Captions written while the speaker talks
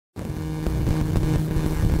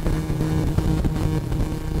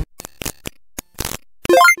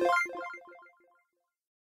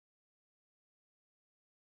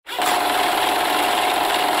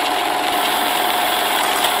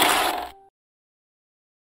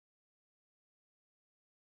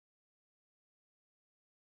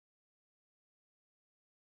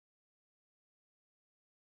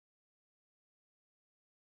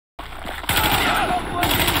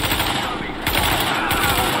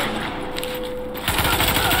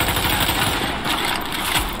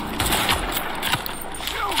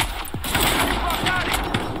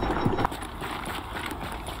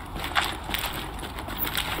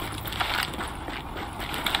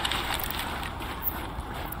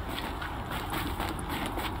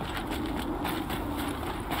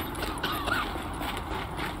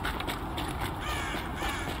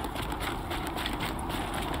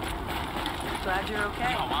Glad you're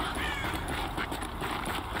okay.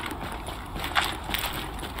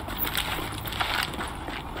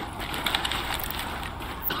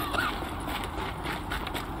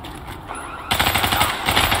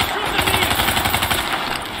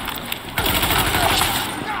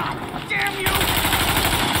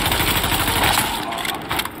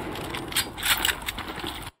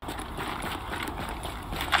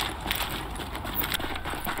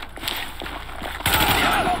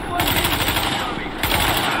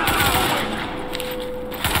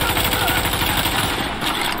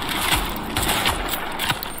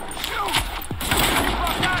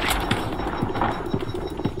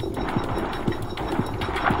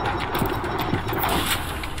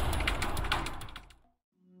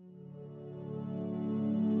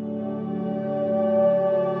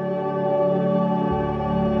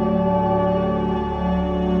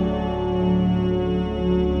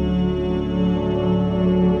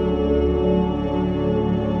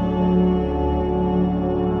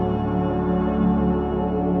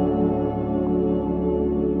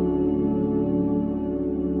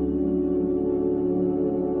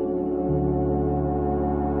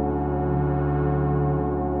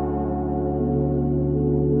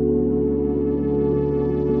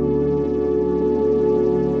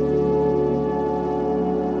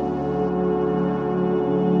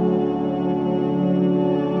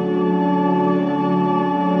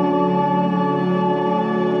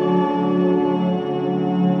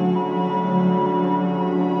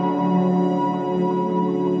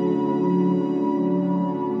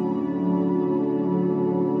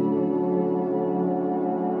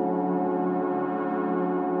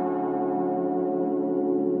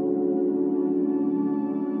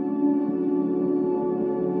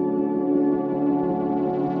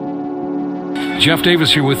 Jeff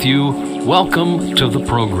Davis here with you. Welcome to the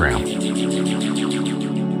program.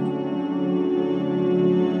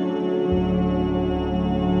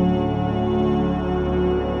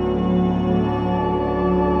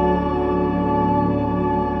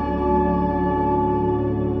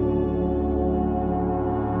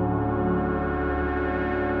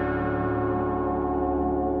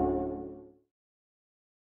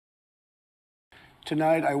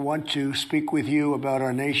 Tonight, I want to speak with you about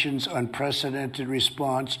our nation's unprecedented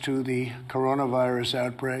response to the coronavirus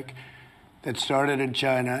outbreak that started in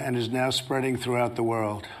China and is now spreading throughout the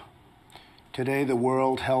world. Today, the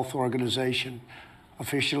World Health Organization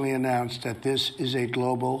officially announced that this is a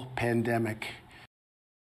global pandemic.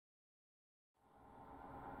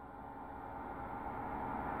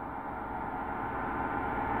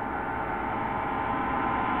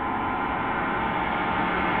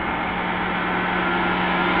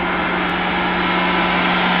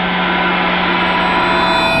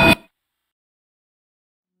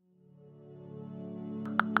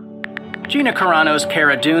 Gina Carano's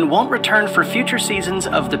Cara Dune won't return for future seasons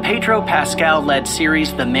of the Pedro Pascal-led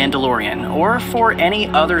series The Mandalorian, or for any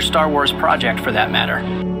other Star Wars project for that matter.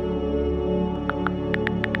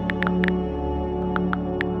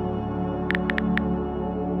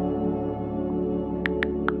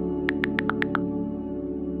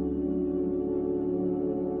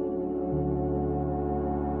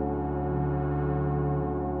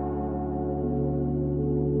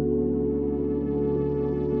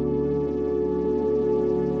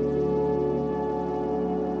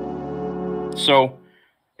 So,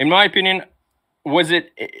 in my opinion, was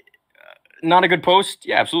it not a good post?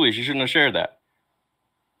 Yeah, absolutely. She shouldn't have shared that.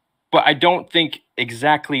 But I don't think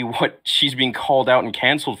exactly what she's being called out and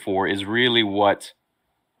canceled for is really what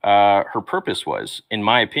her purpose was, in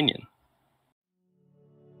my opinion.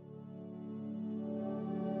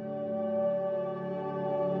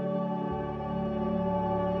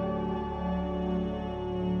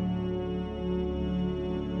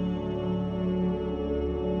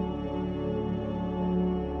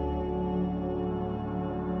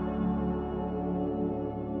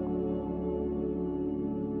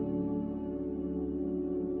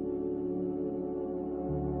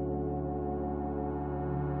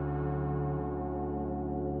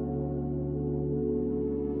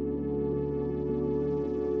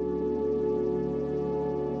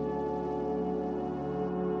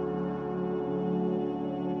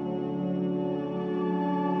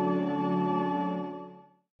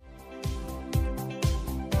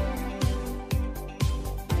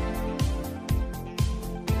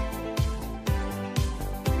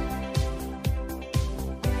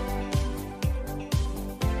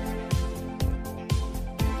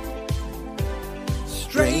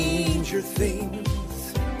 Stranger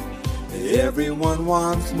things, everyone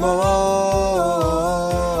wants more.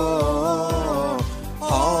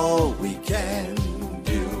 All we can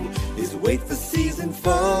do is wait for season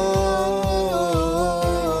for.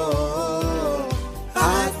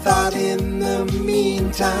 I thought in the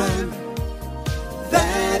meantime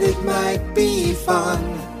that it might be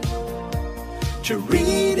fun to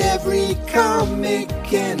read every comic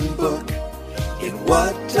and book in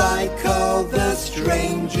what I call the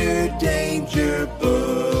Stranger Danger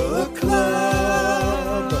Book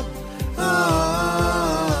Club.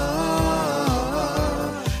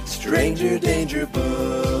 Stranger Danger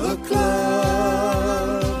Book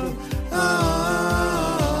Club.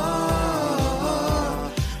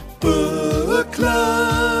 Book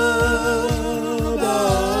Club.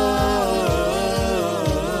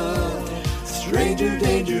 Stranger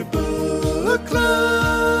Danger Book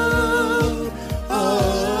Club.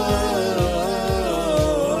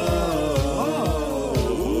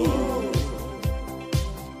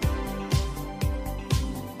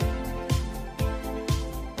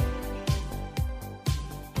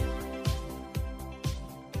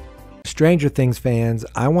 Stranger Things fans,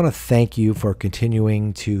 I want to thank you for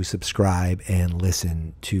continuing to subscribe and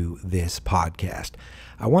listen to this podcast.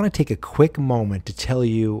 I want to take a quick moment to tell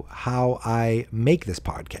you how I make this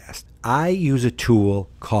podcast. I use a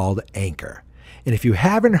tool called Anchor. And if you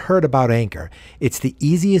haven't heard about Anchor, it's the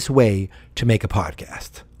easiest way to make a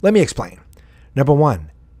podcast. Let me explain. Number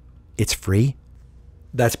one, it's free.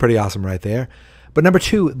 That's pretty awesome right there. But number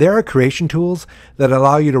two, there are creation tools that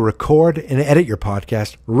allow you to record and edit your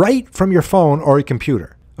podcast right from your phone or your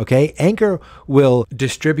computer. Okay, Anchor will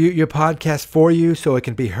distribute your podcast for you so it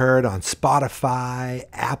can be heard on Spotify,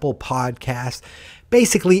 Apple Podcasts,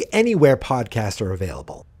 basically anywhere podcasts are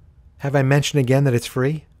available. Have I mentioned again that it's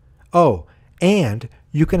free? Oh, and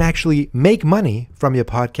you can actually make money from your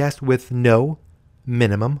podcast with no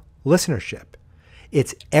minimum listenership.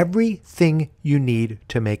 It's everything you need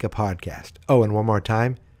to make a podcast. Oh, and one more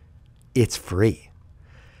time, it's free.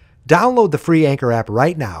 Download the free Anchor app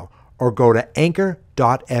right now or go to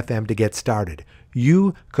anchor.fm to get started.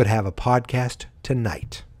 You could have a podcast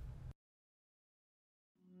tonight.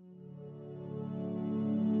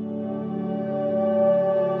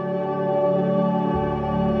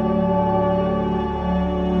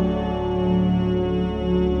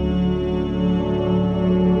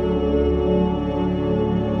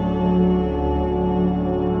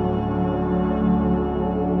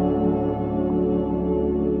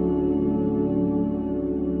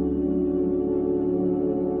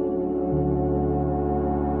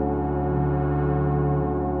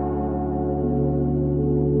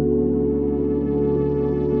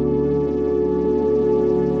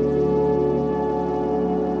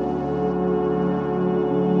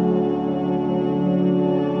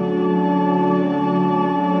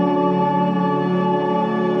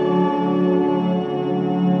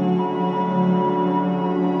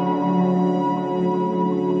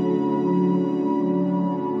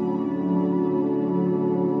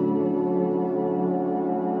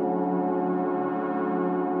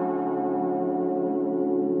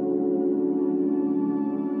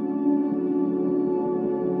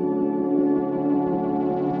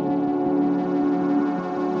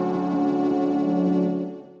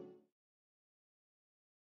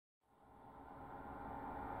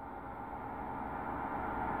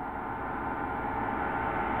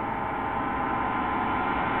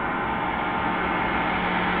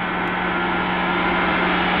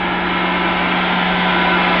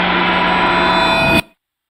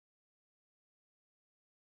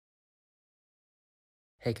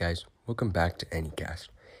 Hey guys, welcome back to AnyCast.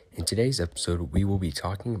 In today's episode, we will be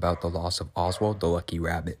talking about the loss of Oswald the Lucky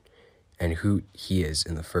Rabbit and who he is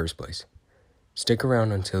in the first place. Stick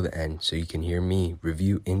around until the end so you can hear me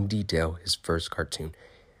review in detail his first cartoon.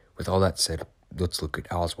 With all that said, let's look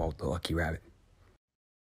at Oswald the Lucky Rabbit.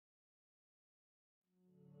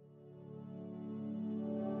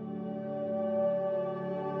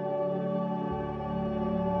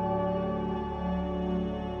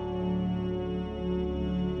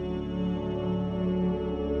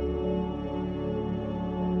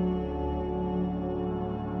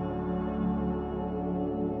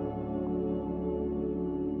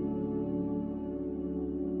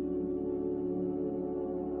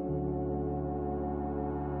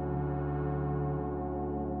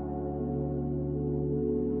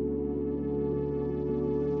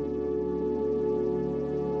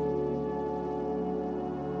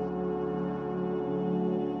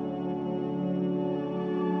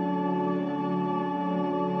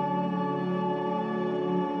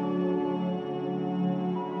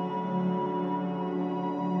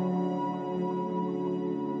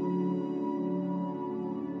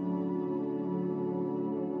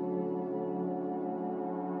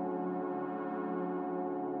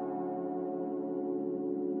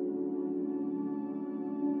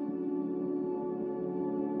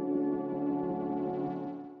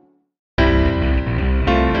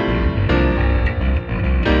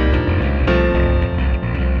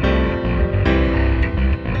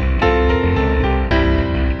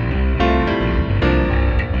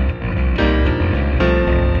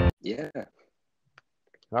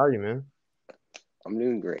 How are you, man? I'm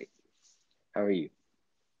doing great. How are you?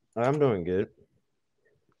 I'm doing good.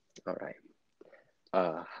 All right.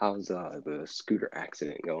 How's the scooter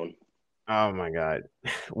accident going? Oh my God.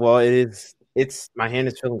 Well, it is. It's my hand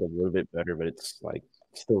is feeling a little bit better, but it's like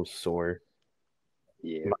still sore.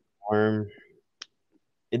 Yeah. My arm,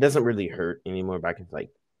 it doesn't really hurt anymore. But I can like,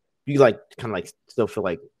 you like kind of like still feel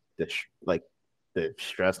like like the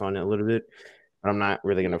stress on it a little bit. But I'm not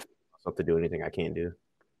really gonna force myself to do anything I can't do.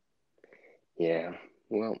 Yeah.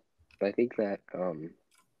 Well, I think that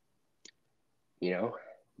you know,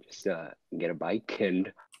 just get a bike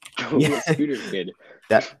and go be Yeah, a scooter kid.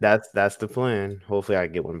 that's the plan. Hopefully, I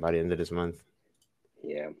get one by the end of this month.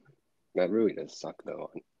 Yeah. That really does suck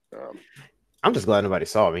though. Um, I'm just glad nobody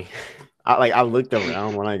saw me. I looked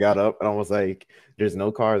around when I got up and I was like, there's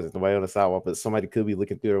no cars, there's nobody on the sidewalk, but somebody could be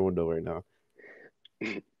looking through their window right now.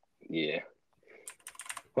 yeah.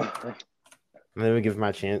 And they would give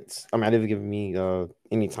my chance. I mean, I didn't give me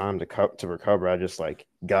any time to recover. I just like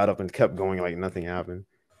got up and kept going like nothing happened.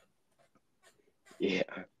 Yeah.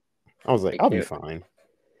 I was like, I I'll be can't. fine.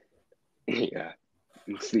 Yeah.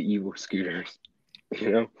 It's the evil scooters,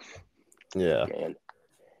 you know? Yeah. Man.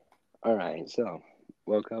 All right. So,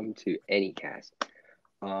 welcome to AnyCast.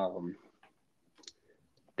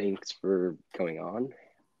 Thanks for coming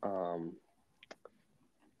on.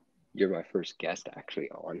 You're my first guest actually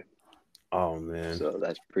on, Oh man. so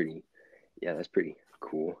that's pretty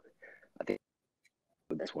cool. I think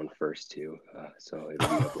this one first too, so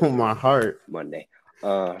it'll be Oh my heart. Monday.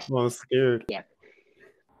 I'm scared. Yeah.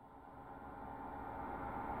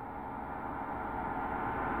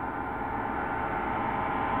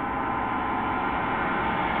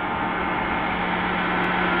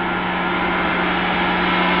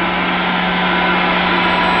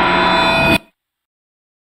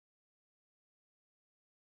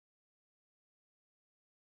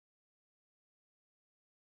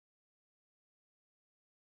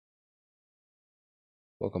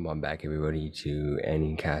 Welcome on back, everybody, to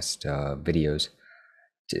AnyCast videos.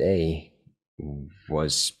 Today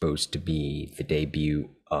was supposed to be the debut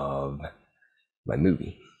of my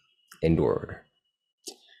movie, Indoor Order.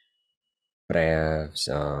 But I have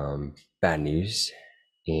some bad news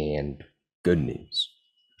and good news.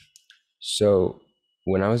 So,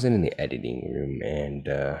 when I was in the editing room and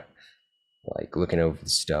like looking over the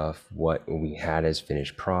stuff, what we had as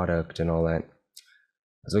finished product and all that,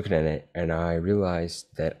 I was looking at it and I realized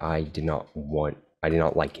that I did not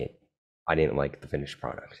like it. I didn't like the finished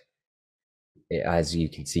product. As you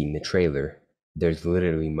can see in the trailer, there's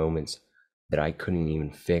literally moments that I couldn't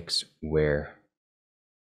even fix where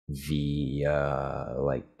the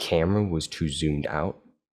like camera was too zoomed out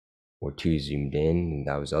or too zoomed in, and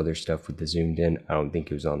that was other stuff with the zoomed in. I don't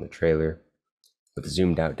think it was on the trailer, but the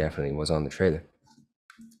zoomed out definitely was on the trailer.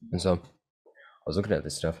 And so I was looking at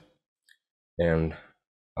this stuff, and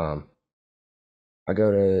I go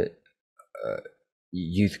to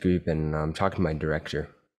youth group and I'm talking to my director,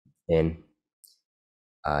 and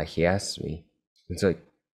he asks me, it's like,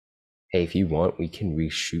 hey, if you want, we can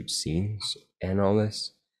reshoot scenes and all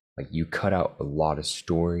this. Like, you cut out a lot of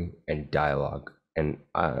story and dialogue, and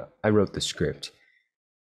I wrote the script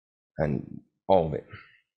and all of it,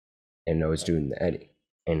 and I was doing the edit,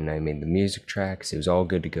 and I made the music tracks. It was all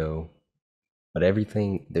good to go, but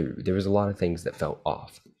everything there was a lot of things that felt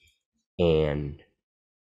off, and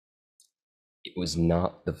it was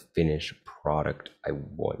not the finished product I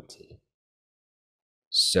wanted.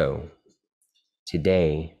 So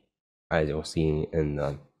today, as you'll see in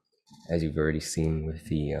the, as you've already seen with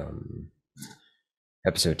the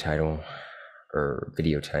episode title or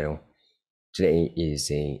video title, today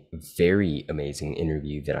is a very amazing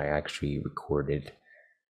interview that I actually recorded.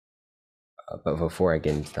 But before I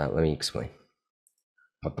get into that, let me explain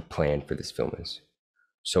what the plan for this film is.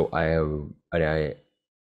 So I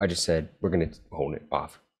just said we're gonna hold it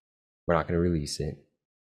off. We're not gonna release it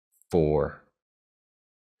for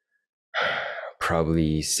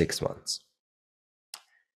probably 6 months.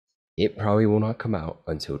 It probably will not come out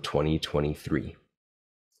until 2023.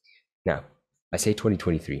 Now, I say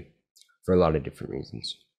 2023 for a lot of different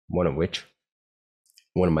reasons. One of which,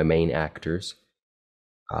 one of my main actors,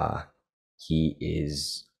 he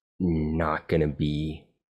is not gonna be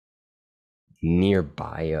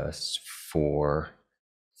nearby us for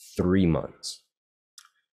 3 months,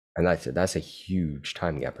 and that's a huge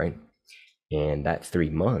time gap, right? And that 3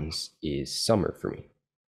 months is summer for me.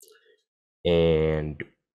 And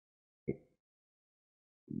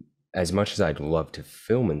as much as I'd love to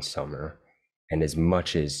film in summer, and as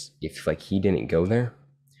much as if like he didn't go there,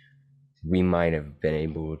 we might have been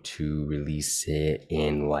able to release it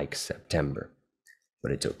in like September.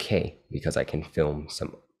 but it's okay because I can film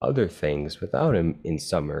some other things without him in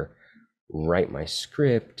summer, write my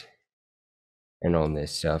script and all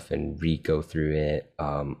this stuff and re-go through it.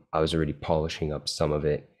 I was already polishing up some of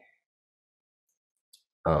it.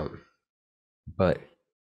 But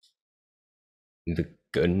the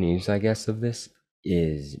good news, I guess, of this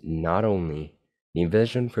is not only the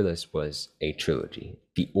vision for this was a trilogy.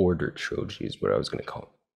 The Order trilogy is what I was going to call it.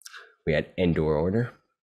 We had Endor Order,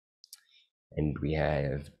 and we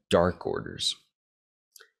have Dark Orders.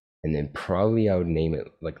 And then probably I would name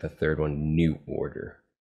it like the third one, New Order,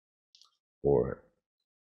 or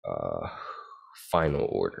Final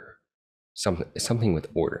Order, something with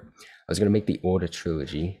order. I was gonna make the Order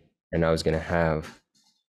trilogy, and I was gonna have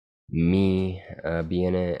me be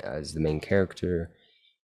in it as the main character.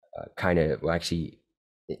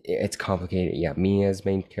 It's complicated. Yeah, me as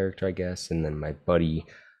main character, I guess, and then my buddy,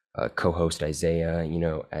 co-host Isaiah,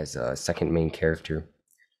 as a second main character.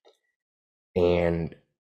 And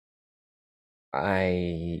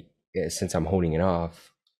since I'm holding it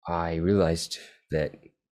off, I realized that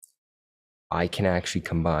I can actually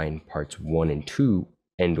combine parts 1 and 2,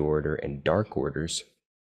 End Order and Dark Orders,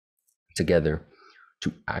 together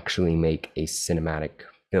to actually make a cinematic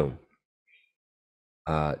film.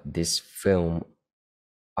 This film,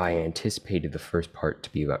 I anticipated the first part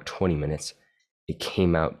to be about 20 minutes. It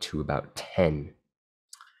came out to about 10.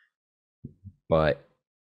 But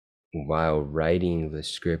while writing the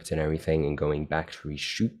script and everything and going back to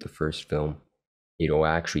reshoot the first film, it'll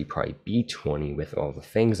actually probably be 20 with all the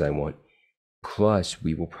things I want. Plus,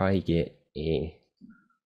 we will probably get a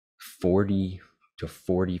 40 to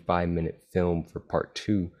 45 minute film for part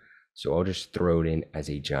 2. So I'll just throw it in as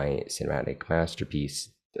a giant cinematic masterpiece.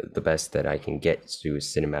 The best that I can get to a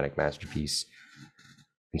cinematic masterpiece.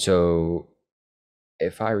 And so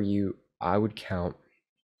if I were you, I would count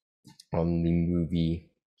on the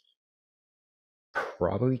movie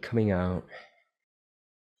probably coming out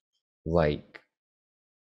like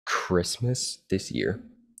Christmas this year,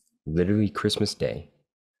 literally Christmas Day,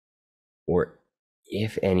 or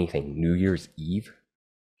if anything, New Year's Eve.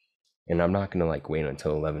 And I'm not gonna wait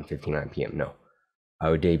until 11:59 p.m. No, I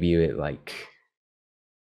would debut it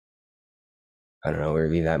I don't know,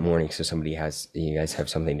 early that morning, so you guys have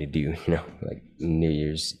something to do, like New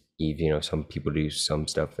Year's Eve. Some people do some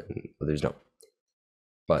stuff and others don't.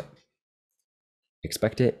 But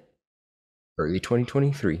expect it early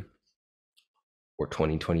 2023 or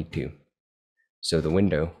 2022. So the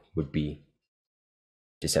window would be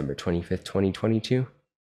December 25th, 2022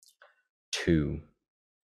 to,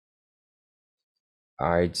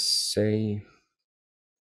 I'd say,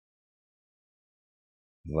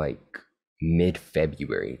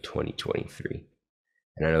 mid-February 2023.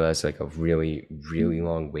 And I know that's a really, really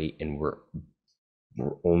long wait, and we're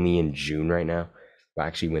only in June right now. But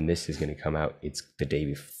actually, when this is going to come out, it's the day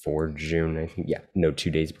before June, I think. Yeah, no, 2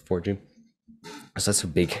 days before June. So that's a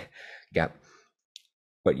big gap.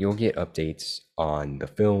 But you'll get updates on the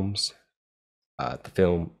films,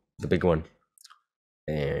 the big one.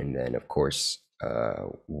 And then, of course,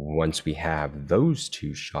 once we have those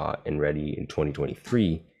two shot and ready in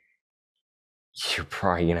 2023, you're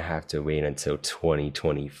probably going to have to wait until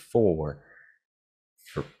 2024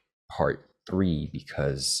 for part 3,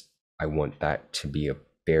 because I want that to be a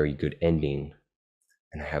very good ending.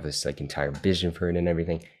 And I have this entire vision for it and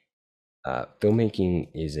everything. Filmmaking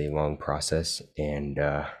is a long process, and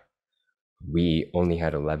we only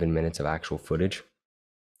had 11 minutes of actual footage,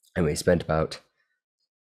 and we spent about,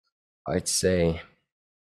 I'd say,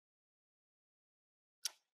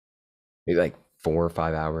 maybe 4 or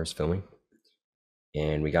 5 hours filming,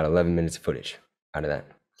 and we got 11 minutes of footage out of that.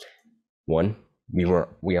 One,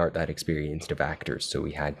 we aren't that experienced of actors, so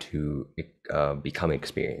we had to become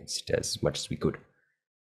experienced as much as we could.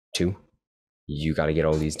 2, you got to get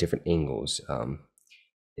all these different angles.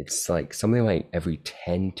 It's something like every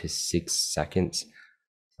 10 to 6 seconds,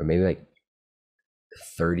 or maybe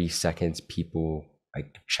 30 seconds, people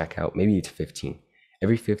check out. Maybe it's 15.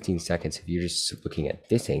 Every 15 seconds, if you're just looking at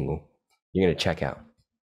this angle, you're gonna check out.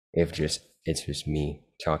 If it's just me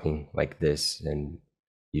talking like this and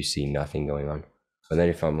you see nothing going on. But then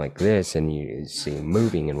if I'm like this and you see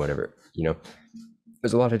moving and whatever,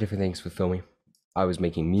 there's a lot of different things with filming. I was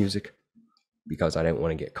making music because I didn't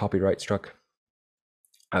want to get copyright struck.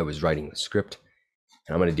 I was writing the script,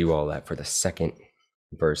 and I'm going to do all that for the second.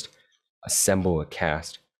 First, assemble a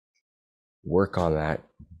cast, work on that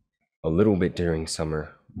a little bit during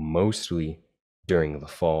summer, mostly during the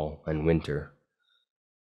fall and winter.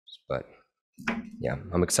 But yeah,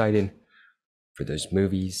 I'm excited for those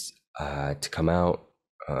movies to come out.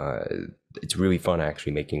 It's really fun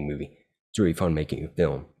actually making a movie. it's really fun making a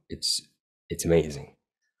film. It's amazing.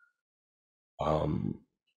 But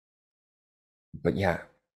yeah,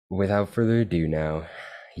 without further ado, now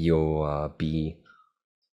you'll be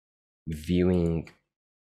viewing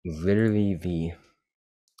literally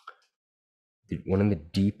one of the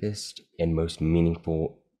deepest and most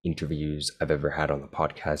meaningful interviews I've ever had on the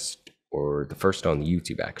podcast, or the first on the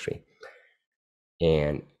YouTube actually.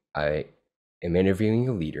 And I am interviewing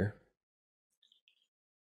a leader.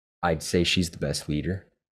 I'd say she's the best leader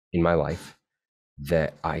in my life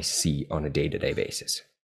that I see on a day-to-day basis.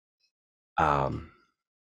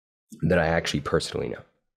 That I actually personally know.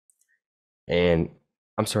 And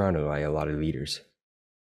I'm surrounded by a lot of leaders,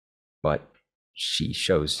 but she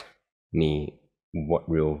shows me what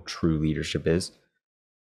real true leadership is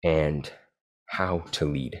and how to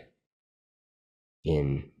lead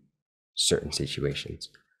in certain situations.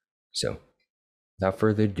 So, without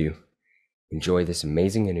further ado, enjoy this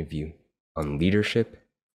amazing interview on leadership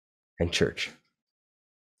and church.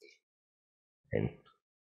 And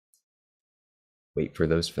wait for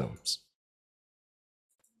those films.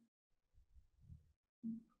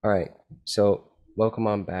 All right, so welcome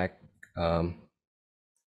on back to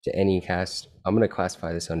AnyCast. I'm going to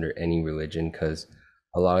classify this under any religion because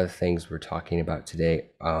a lot of the things we're talking about today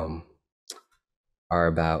are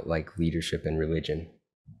about like leadership and religion.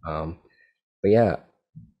 But yeah,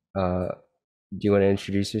 do you want to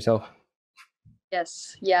introduce yourself?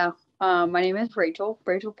 Yes, yeah. My name is Rachel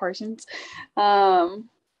Parsons. I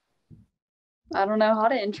don't know how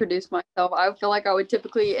to introduce myself. I feel like I would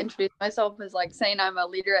typically introduce myself as like saying I'm a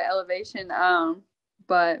leader at Elevation.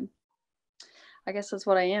 But I guess that's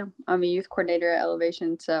what I am. I'm a youth coordinator at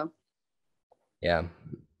Elevation. So Yeah,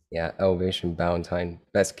 Elevation Valentine,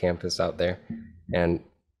 best campus out there. And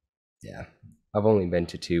yeah, I've only been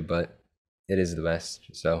to 2, but it is the best.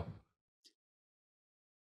 So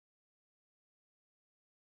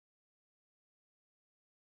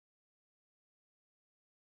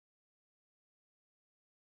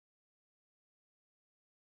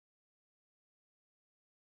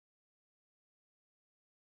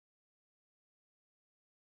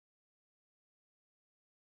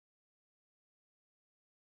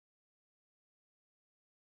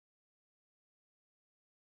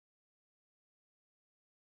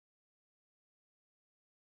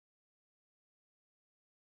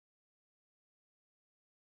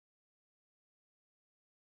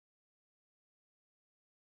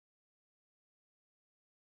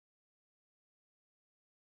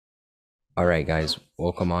all right, guys,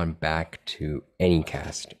 welcome on back to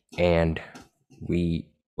AnyCast. And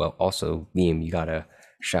also, Liam, you gotta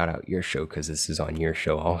shout out your show because this is on your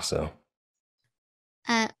show also.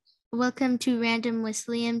 Welcome to Random with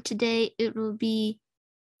Liam. Today it will be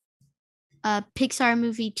a Pixar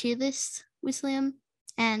movie tier list with Liam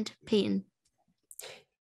and Peyton.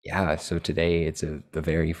 Yeah, so today it's the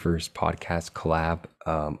very first podcast collab.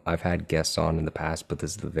 I've had guests on in the past, but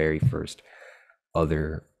this is the very first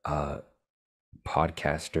other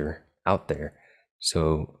podcaster out there.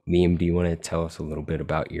 So, Liam, do you want to tell us a little bit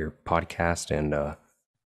about your podcast and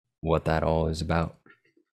what that all is about?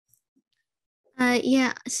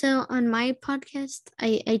 Yeah, so on my podcast,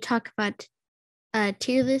 I talk about a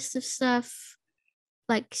tier list of stuff,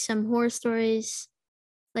 like some horror stories,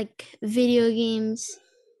 like video games,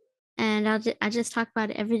 and I just talk about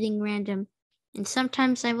everything random. And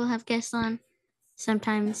sometimes I will have guests on,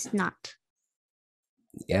 sometimes not.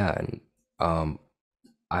 Yeah, and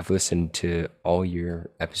I've listened to all your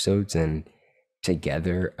episodes, and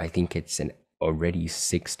together I think it's already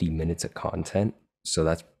 60 minutes of content. So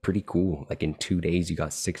that's pretty cool. Like in 2 days, you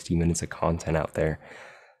got 60 minutes of content out there.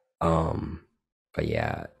 But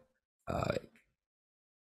yeah,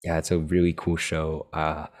 it's a really cool show.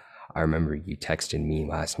 I remember you texted me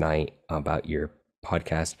last night about your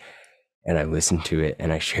podcast, and I listened to it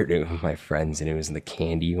and I shared it with my friends, and it was the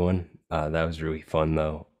candy one. That was really fun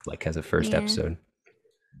though, like as a first episode.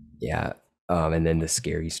 Yeah. And then the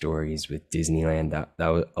scary stories with Disneyland, that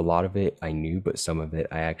was a lot of it I knew, but some of it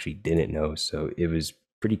I actually didn't know. So it was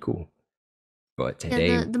pretty cool. But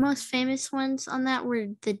today, the most famous ones on that were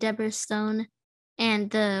the Deborah Stone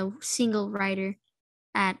and the single rider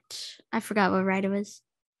at, I forgot what ride it was.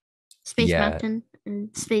 Space Mountain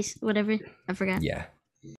and Space whatever. I forgot. Yeah.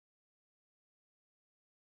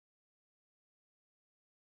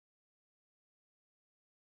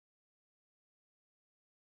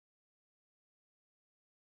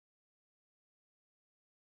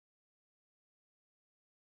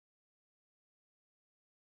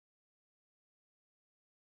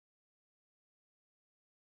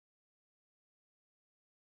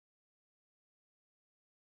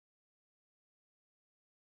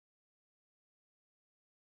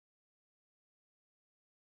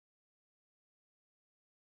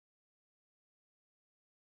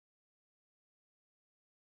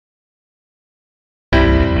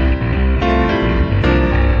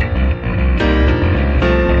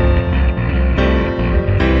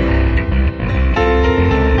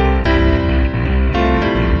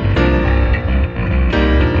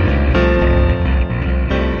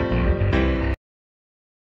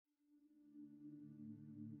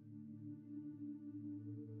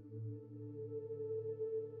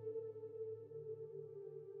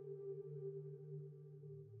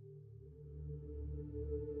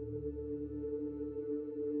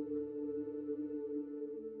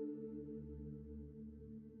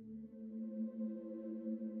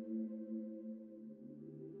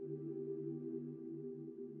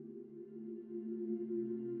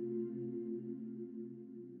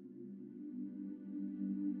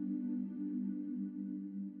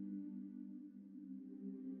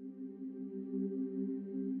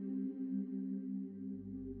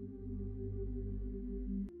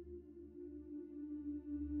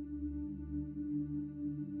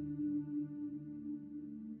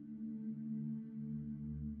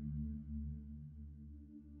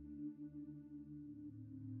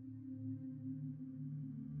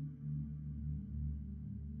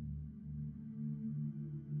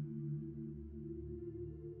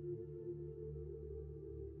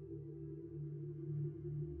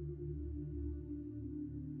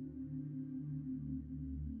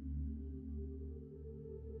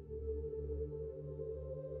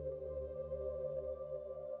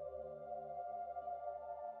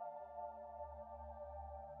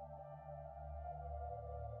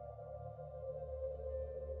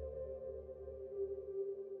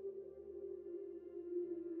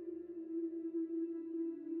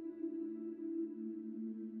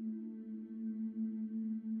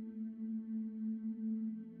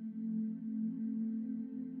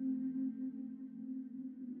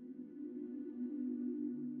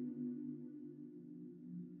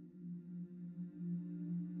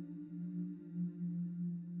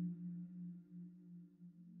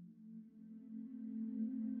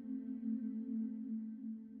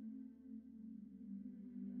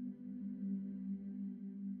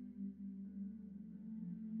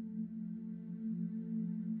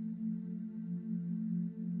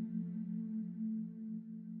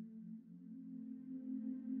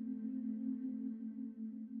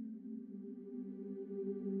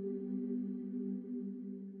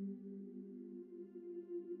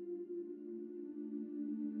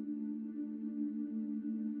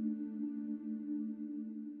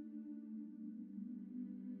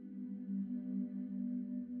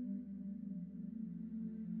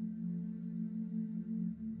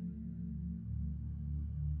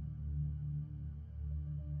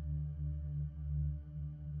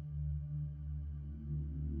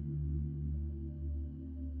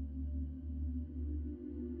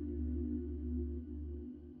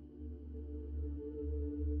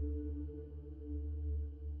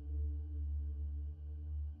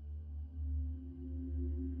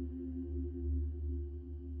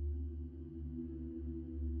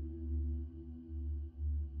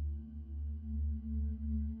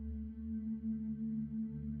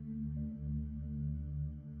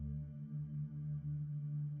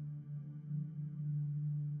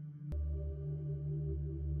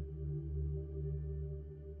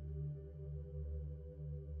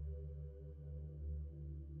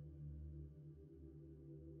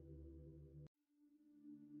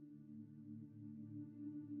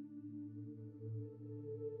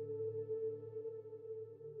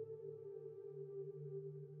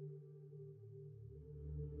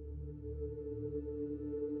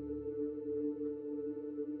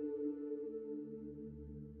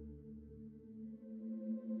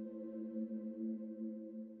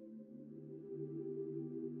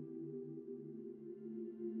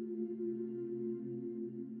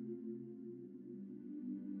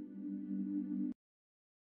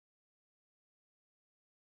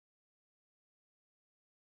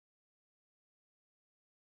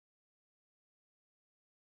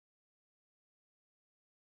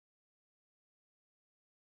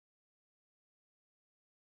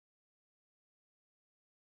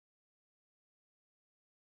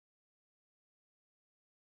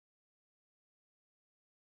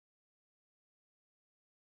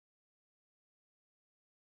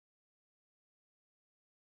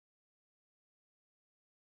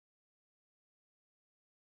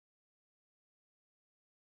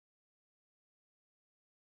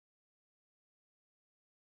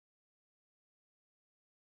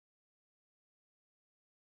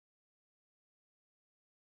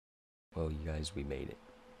 Well, you guys, we made it.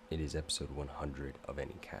 It is episode 100 of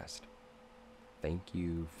AnyCast. Thank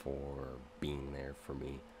you for being there for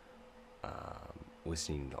me,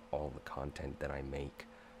 listening to all the content that I make,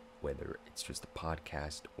 whether it's just a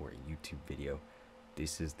podcast or a YouTube video.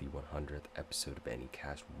 This is the 100th episode of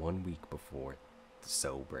AnyCast, 1 week before the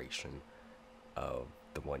celebration of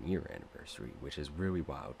the 1 year anniversary, which is really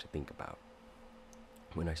wild to think about.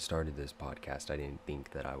 When I started this podcast, I didn't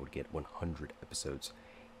think that I would get 100 episodes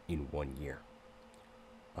in 1 year.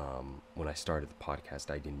 When I started the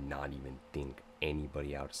podcast, I did not even think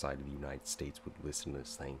anybody outside of the United States would listen to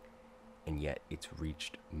this thing, and yet it's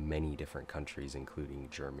reached many different countries, including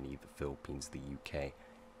Germany, the Philippines, the UK,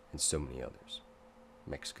 and so many others.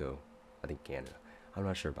 Mexico, I think Canada. I'm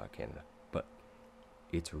not sure about Canada, but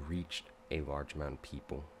it's reached a large amount of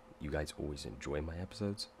people. You guys always enjoy my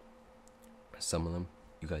episodes. Some of them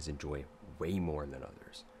you guys enjoy way more than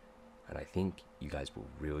others, and I think you guys will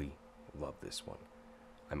really love this one.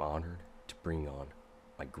 I'm honored to bring on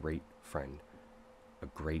my great friend, a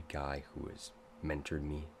great guy who has mentored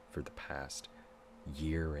me for the past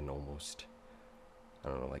year and almost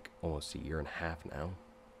a year and a half now.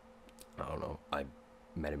 I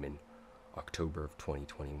met him in October of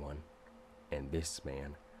 2021, and this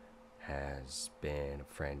man has been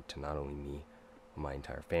a friend to not only me, but my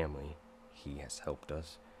entire family. He has helped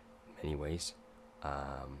us in many ways.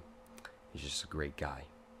 He's just a great guy.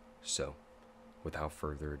 So, without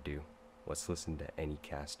further ado, let's listen to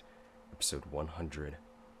AnyCast, episode 100,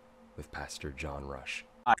 with Pastor John Rush.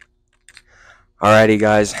 Alrighty,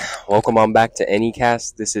 guys, welcome on back to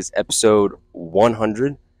AnyCast. This is episode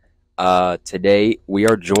 100. Today, we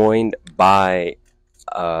are joined by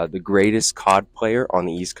the greatest COD player on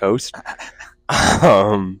the East Coast,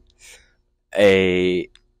 a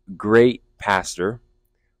great pastor.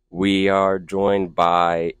 We are joined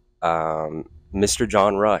by Mr.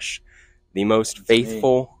 John Rush, the most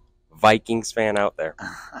faithful Vikings fan out there.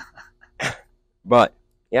 But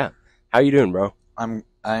yeah, how you doing, bro? I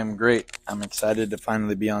am great. I'm excited to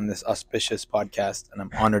finally be on this auspicious podcast, and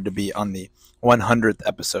I'm honored to be on the 100th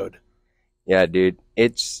episode. Yeah, dude,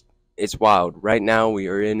 it's wild. Right now, we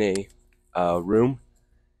are in a room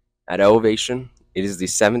at Elevation. It is the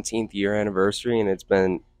 17th year anniversary, and it's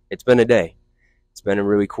been a day. It's been a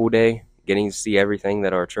really cool day, getting to see everything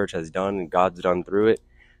that our church has done and God's done through it.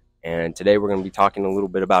 And today we're going to be talking a little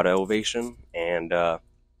bit about Elevation and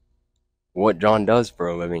what John does for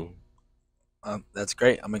a living. That's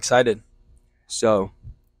great. I'm excited. So,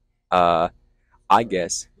 I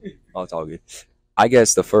guess, it's all good. I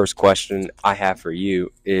guess the first question I have for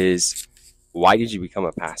you is, why did you become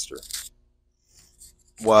a pastor?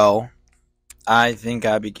 Well, I think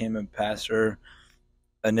I became a pastor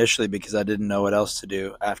initially because I didn't know what else to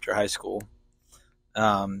do after high school.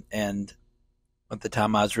 And at the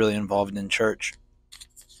time I was really involved in church.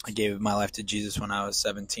 I gave my life to Jesus when I was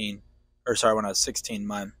 16,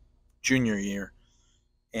 my junior year.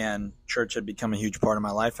 And church had become a huge part of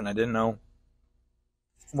my life, and I didn't know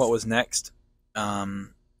what was next. I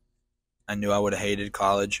knew I would have hated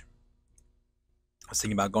college. I was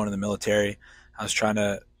thinking about going to the military. I was trying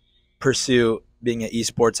to pursue being an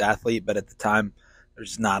esports athlete, but at the time,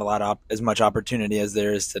 there's not as much opportunity as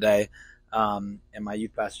there is today. And my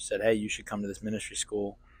youth pastor said, hey, you should come to this ministry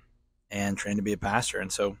school and train to be a pastor. And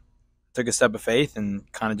so I took a step of faith and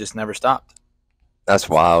kind of just never stopped. That's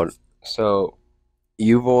wild. So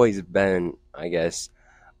you've always been, I guess,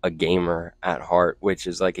 a gamer at heart, which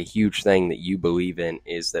is like a huge thing that you believe in,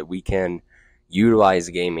 is that we can utilize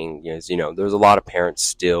gaming. There's a lot of parents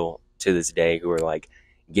still to this day who are like,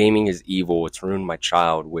 gaming is evil, it's ruined my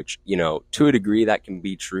child, which, to a degree that can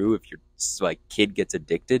be true if your kid gets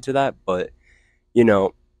addicted to that. But,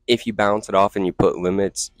 if you balance it off and you put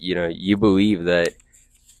limits, you believe that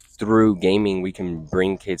through gaming we can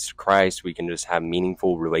bring kids to Christ, we can just have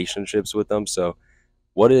meaningful relationships with them. So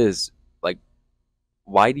why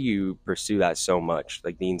do you pursue that so much?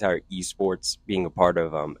 Like the entire esports, being a part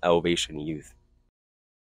of Elevation Youth?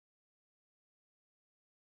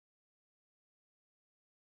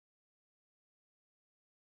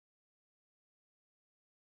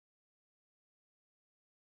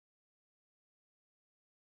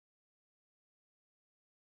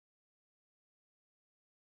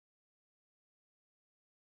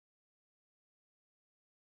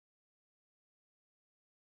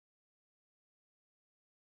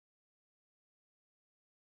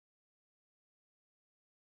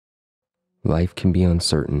 Life can be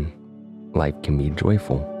uncertain. Life can be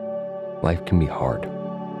joyful. Life can be hard.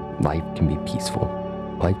 Life can be peaceful.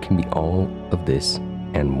 Life can be all of this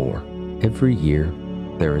and more. Every year,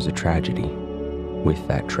 there is a tragedy. With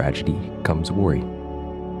that tragedy comes worry.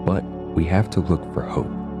 But we have to look for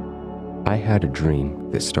hope. I had a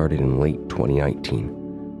dream that started in late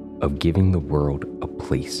 2019 of giving the world a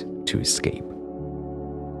place to escape.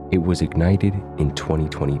 It was ignited in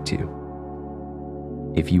 2022.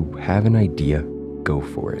 If you have an idea, go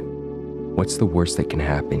for it. What's the worst that can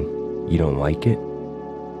happen? You don't like it?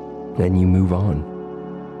 Then you move on.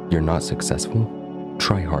 You're not successful?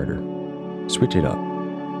 Try harder. Switch it up.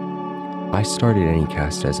 I started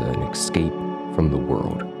AnyCast as an escape from the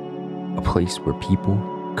world, a place where people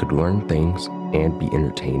could learn things and be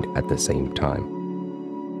entertained at the same time.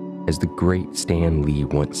 As the great Stan Lee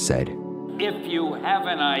once said, "If you have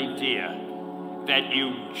an idea that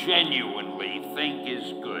you genuinely think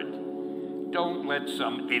is good, don't let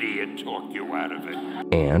some idiot talk you out of it."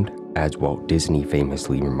 And, as Walt Disney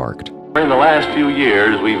famously remarked, "In the last few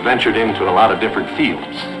years, we've ventured into a lot of different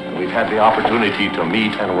fields, and we've had the opportunity to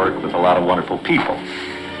meet and work with a lot of wonderful people.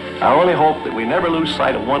 I only hope that we never lose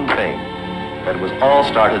sight of one thing, that it was all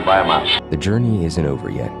started by a mouse." The journey isn't over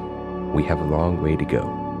yet. We have a long way to go.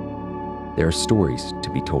 There are stories to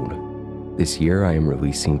be told. This year, I am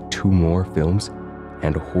releasing 2 more films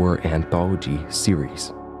and a horror anthology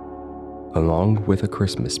series, along with a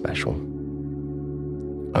Christmas special.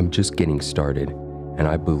 I'm just getting started, and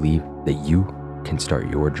I believe that you can start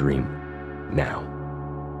your dream now.